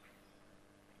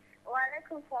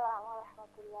 وعليكم السلام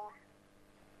ورحمة الله.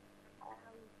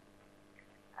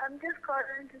 I'm just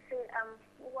calling to say I'm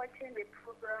watching the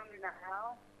program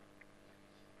now.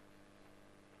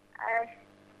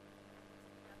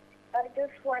 I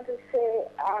just want to say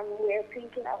we're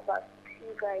thinking about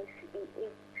you guys in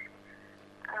it.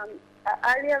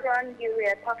 Earlier on, you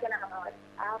were talking about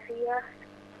Afia.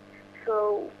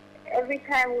 So every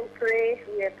time we pray,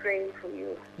 we are praying for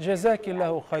you.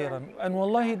 Jazakillahu khairan. And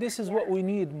wallahi, this is what we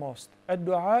need most.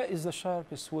 Ad-du'a is the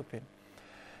sharpest weapon.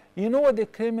 You know what the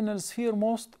criminals fear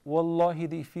most? Wallahi,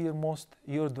 they fear most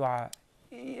your dua.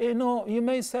 You know, you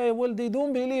may say, well, they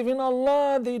don't believe in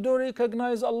Allah, they don't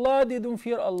recognize Allah, they don't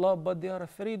fear Allah, but they are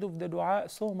afraid of the dua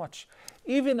so much.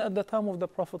 Even at the time of the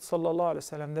Prophet sallallahu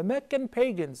alaihi wasallam, the Meccan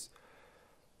pagans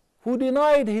who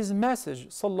denied his message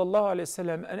sallallahu alaihi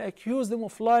wasallam and accused him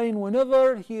of lying,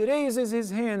 whenever he raises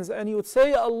his hands and he would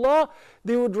say Allah,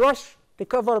 they would rush to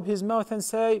cover up his mouth and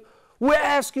say, we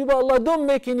ask you by Allah, don't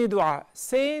make any dua.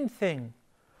 Same thing.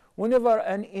 Whenever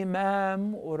an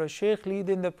imam or a sheikh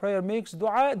leading the prayer makes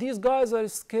dua, these guys are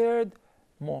scared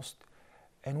most.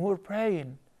 And we're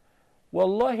praying.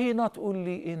 Wallahi, not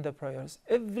only in the prayers.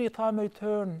 Every time I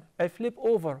turn, I flip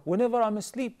over whenever I'm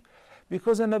asleep.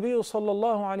 Because the Nabi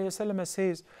sallallahu alayhi wasallam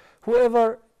says,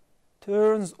 whoever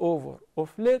turns over or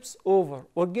flips over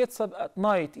or gets up at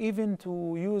night even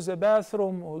to use a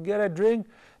bathroom or get a drink,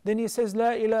 then he says,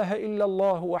 La ilaha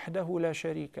illallah wahdahu la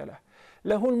sharika lah.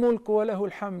 له الملك وله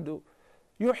الحمد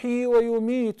يحيي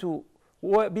ويميت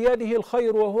وبيده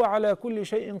الخير وهو على كل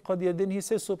شيء قدير. Then he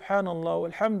says سبحان الله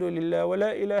والحمد لله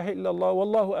ولا إله إلا الله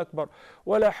والله أكبر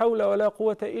ولا حول ولا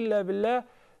قوة إلا بالله.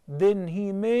 Then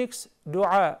he makes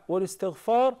dua or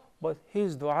istighfar, but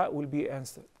his dua will be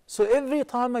answered. So every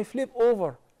time I flip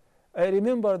over, I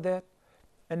remember that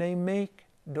and I make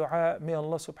dua. May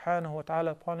Allah subhanahu wa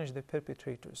ta'ala punish the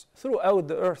perpetrators throughout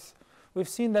the earth. We've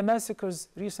seen the massacres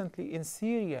recently in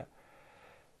Syria.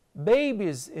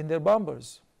 Babies in their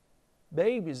bumpers,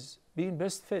 babies being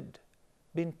breastfed,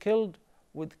 being killed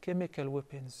with chemical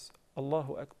weapons.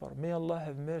 Allahu Akbar. May Allah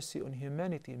have mercy on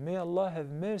humanity. May Allah have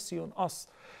mercy on us.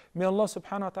 May Allah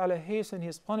subhanahu wa ta'ala hasten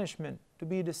His punishment to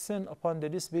be descend upon the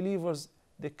disbelievers,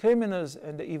 the criminals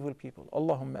and the evil people.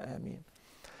 Allahumma ameen.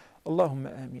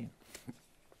 Allahumma ameen.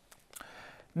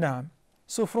 Now,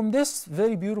 so from this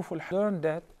very beautiful learn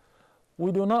that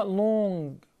we do not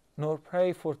long nor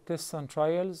pray for tests and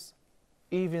trials,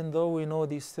 even though we know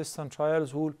these tests and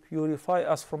trials will purify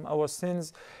us from our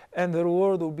sins and the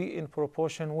reward will be in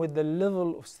proportion with the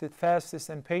level of steadfastness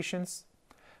and patience.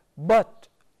 But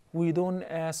we don't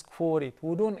ask for it.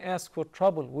 We don't ask for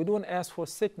trouble. We don't ask for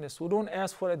sickness. We don't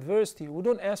ask for adversity. We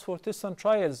don't ask for tests and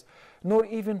trials, nor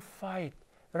even fight.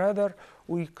 Rather,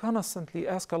 we constantly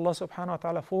ask Allah subhanahu wa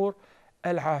ta'ala for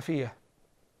al-afiyah.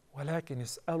 ولكن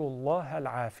اسألوا الله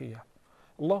العافية.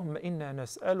 اللهم إنا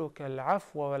نسألك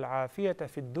العفو والعافية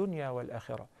في الدنيا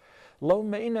والآخرة.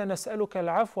 اللهم إنا نسألك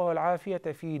العفو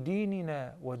والعافية في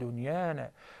ديننا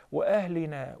ودنيانا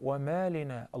وأهلنا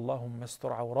ومالنا. اللهم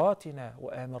استر عوراتنا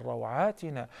وآمن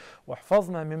روعاتنا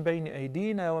واحفظنا من بين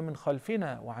أيدينا ومن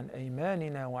خلفنا وعن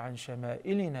أيماننا وعن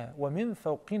شمائلنا ومن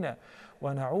فوقنا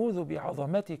ونعوذ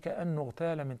بعظمتك أن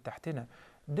نغتال من تحتنا.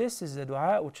 This is the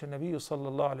dua which the Nabi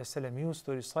sallallahu alayhi wa sallam used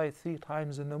to recite 3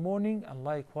 times in the morning and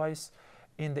likewise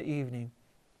in the evening.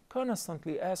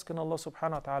 Constantly asking Allah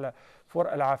subhanahu wa ta'ala for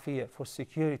al-afiyah, for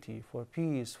security, for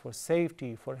peace, for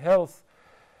safety, for health.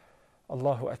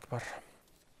 Allahu Akbar.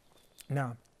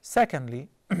 Now, secondly,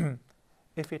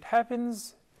 if it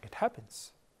happens, it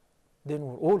happens. Then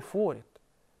we're all for it.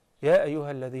 يا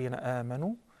أيها الذين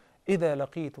آمنوا إذا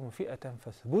لقيتم فئة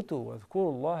فاثبتوا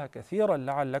واذكروا الله كثيرا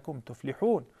لعلكم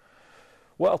تفلحون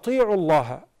وأطيعوا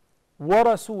الله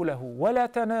ورسوله ولا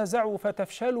تنازعوا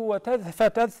فتفشلوا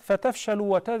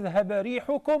وتذهب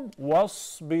ريحكم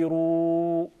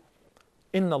واصبروا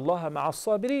إن الله مع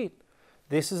الصابرين.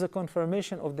 This is a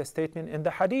confirmation of the statement in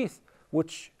the hadith,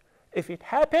 which if it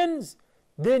happens,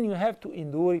 then you have to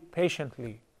endure it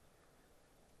patiently.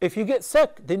 If you get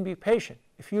sick, then be patient.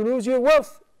 If you lose your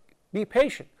wealth, be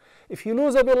patient. If you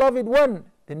lose a beloved one,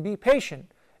 then be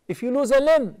patient. If you lose a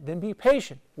limb, then be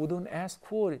patient. We don't ask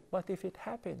for it. But if it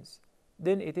happens,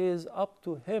 then it is up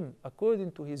to Him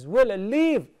according to His will and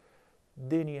leave.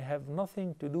 Then you have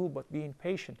nothing to do but being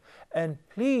patient and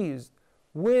pleased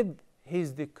with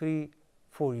His decree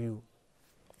for you.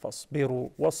 فاصبروا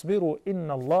واصبروا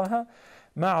إن الله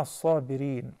مع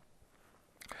الصابرين.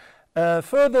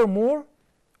 Furthermore,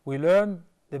 we learn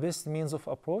the best means of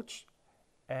approach.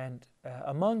 And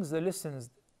amongst the lessons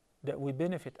that we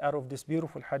benefit out of this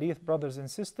beautiful hadith, brothers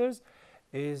and sisters,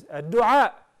 is a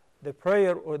dua, the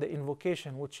prayer or the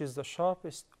invocation, which is the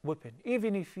sharpest weapon.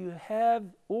 Even if you have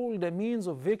all the means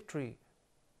of victory,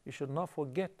 you should not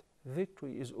forget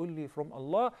victory is only from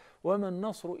Allah. وَمَا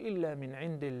النَّصْرُ إِلَّا مِنْ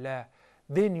عِنْدِ اللَّهِ.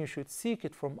 Then you should seek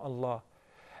it from Allah.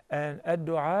 And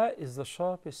ad-du'a is the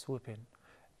sharpest weapon.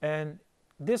 And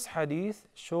this hadith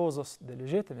shows us the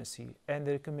legitimacy and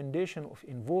the recommendation of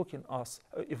invoking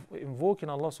invoking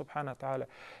Allah subhanahu wa ta'ala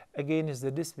against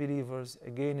the disbelievers,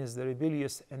 against the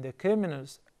rebellious and the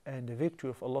criminals, and the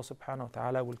victory of Allah subhanahu wa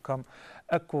ta'ala will come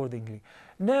accordingly.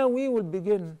 Now we will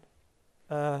begin.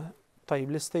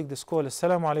 Let's take this call.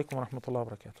 Assalamu alaikum wa rahmatullahi wa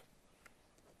barakatuh.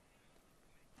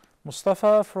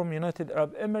 Mustafa from United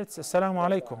Arab Emirates. Assalamu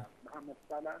alaikum.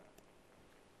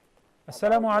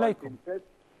 Assalamu alaikum.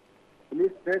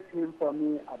 Please press him for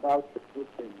me about the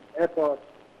Christian effort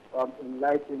from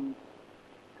enlightened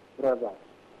brothers.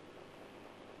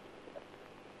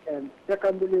 And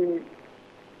secondly,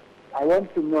 I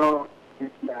want to know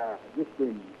this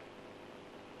thing.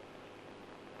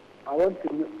 I want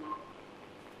to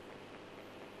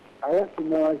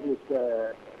know his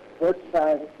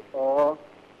website or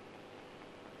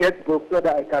Facebook so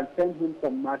that I can send him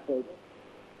some message,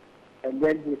 and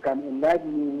then he can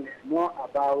enlighten me more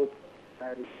about my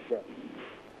religion.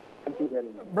 Thank you very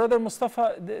much. Brother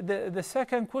Mustafa, the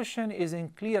second question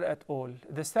isn't clear at all.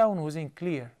 The sound wasn't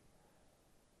clear.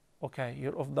 Okay,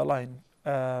 you're off the line.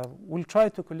 We'll try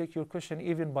to collect your question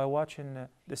even by watching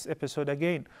this episode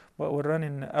again, but we're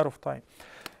running out of time.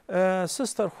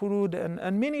 Sister Huda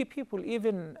and many people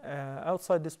even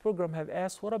outside this program have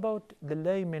asked, what about the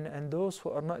laymen and those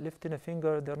who are not lifting a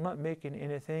finger, they're not making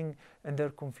anything, and they're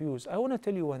confused? I want to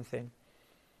tell you one thing.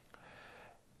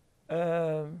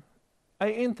 I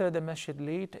entered the masjid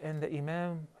late and the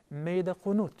imam made a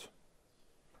qunut.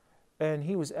 And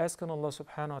he was asking Allah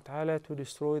subhanahu wa ta'ala to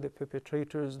destroy the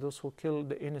perpetrators, those who killed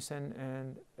the innocent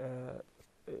and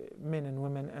men and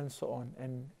women and so on,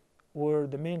 and were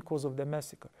the main cause of the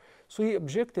massacre. So he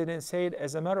objected and said,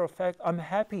 as a matter of fact, I'm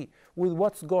happy with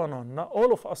what's going on. Not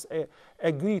all of us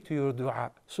agree to your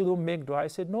dua, so don't make dua. I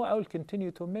said, no, I will continue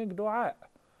to make dua.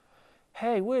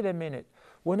 Hey, wait a minute.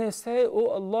 When I say, oh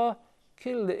Allah,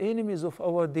 kill the enemies of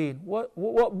our deen,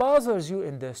 what bothers you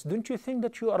in this? Don't you think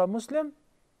that you are a Muslim?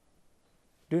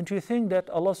 Don't you think that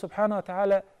Allah subhanahu wa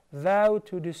ta'ala vowed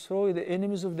to destroy the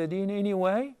enemies of the deen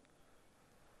anyway?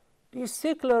 These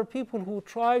secular people who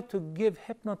try to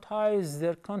hypnotize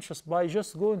their conscience by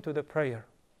just going to the prayer.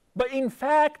 But in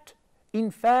fact,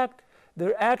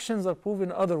 their actions are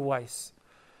proven otherwise.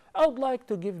 I would like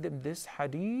to give them this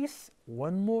hadith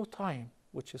one more time,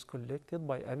 which is collected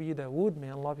by Abi Dawood, may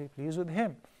Allah be pleased with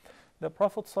him. The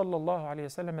Prophet sallallahu alaihi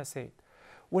wasallam said,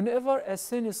 whenever a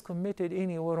sin is committed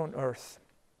anywhere on earth,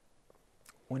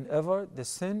 whenever the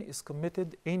sin is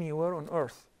committed anywhere on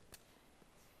earth,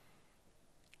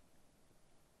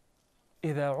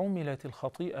 إذا عملت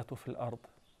الخطيئة في الأرض,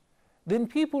 then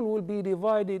people will be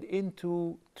divided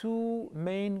into two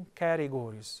main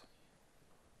categories.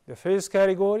 The first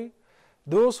category,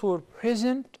 those who were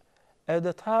present at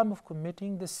the time of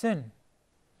committing the sin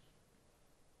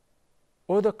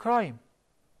or the crime,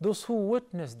 those who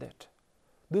witnessed it,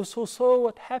 those who saw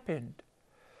what happened,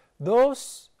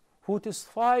 those who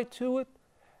testified to it,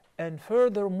 and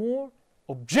furthermore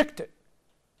objected.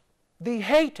 They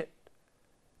hated.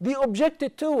 They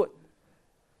objected to it.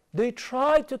 They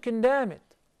tried to condemn it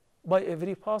by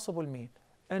every possible means.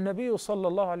 And Nabi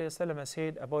sallallahu alayhi wa sallam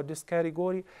said about this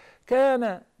category,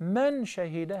 كان من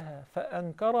شهدها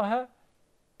فأنكرها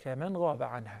كمن غاب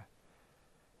عنها.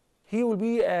 He will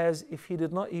be as if he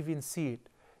did not even see it.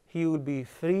 He will be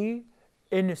free,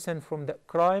 innocent from the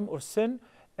crime or sin,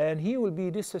 and he will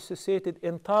be disassociated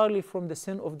entirely from the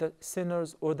sin of the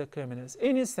sinners or the criminals.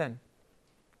 Any sin.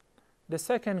 The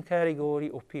second category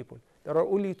of people, there are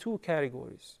only two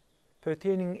categories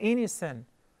pertaining any sin.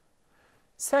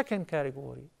 Second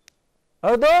category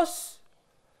are those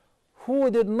who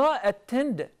did not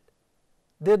attend it,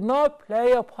 did not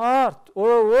play a part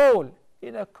or a role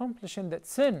in accomplishing that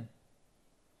sin,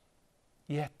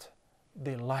 yet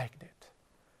they liked it,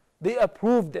 they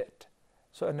approved it.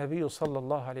 So Nabi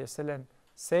sallallahu alayhi wa sallam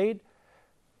said,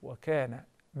 وَكَانَ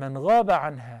مَنْ غَابَ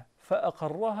عَنْهَا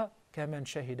فَأَقَرَّهَا كَمَنْ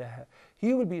شَهِدَهَا.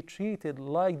 He will be treated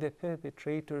like the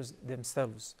perpetrators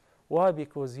themselves. Why?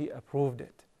 Because he approved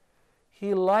it.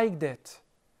 He liked it.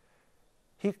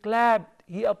 He clapped.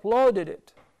 He applauded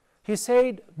it. He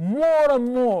said, more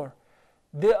and more,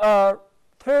 they are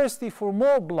thirsty for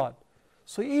more blood.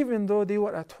 So even though they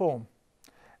were at home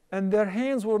and their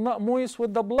hands were not moist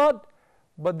with the blood,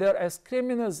 but they're as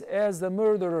criminals as the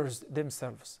murderers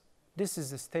themselves. This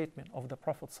is the statement of the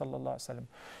Prophet ﷺ.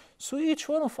 So each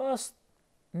one of us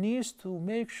needs to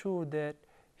make sure that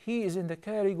he is in the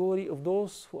category of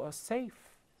those who are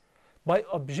safe by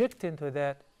objecting to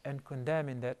that and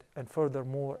condemning that, and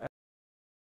furthermore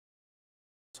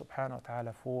subhanahu wa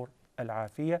ta'ala for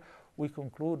al-afiyah. we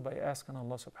conclude by asking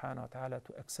Allah subhanahu wa ta'ala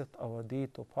to accept our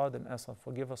deed, to pardon us and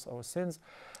forgive us our sins.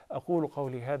 أقول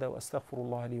قولي هذا وأستغفر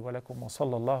الله لي ولكم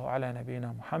وصلى الله على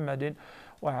نبينا محمد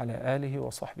وعلى آله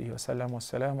وصحبه وسلم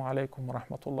والسلام عليكم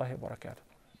ورحمة الله وبركاته.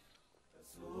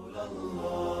 رسول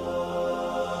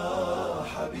الله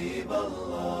حبيب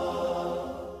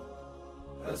الله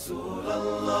رسول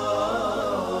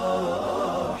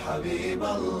الله حبيب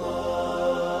الله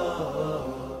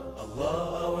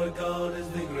Allah our God is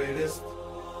the greatest,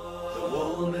 the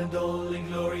one and only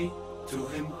glory to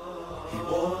Him. He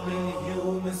wanted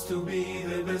humans to be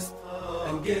the best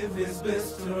and give His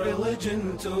best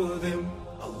religion to them.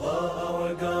 Allah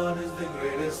our God is the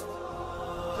greatest,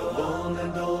 the one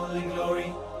and only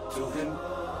glory to Him.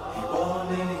 He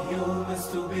wanted humans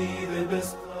to be the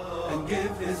best and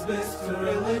give His best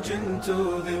religion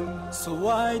to them. So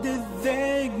why did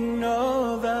they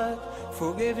ignore that?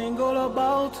 Forgetting all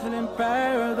about hell in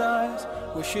paradise,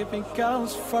 worshipping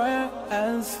cows, fire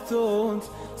and stones,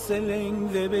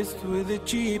 selling the best with the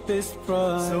cheapest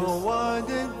price. So why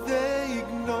did they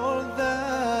ignore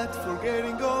that?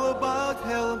 Forgetting all about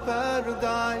hell and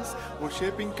paradise,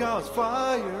 worshipping cows,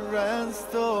 fire and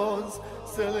stones,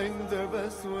 selling their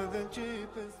best with the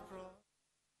cheapest price.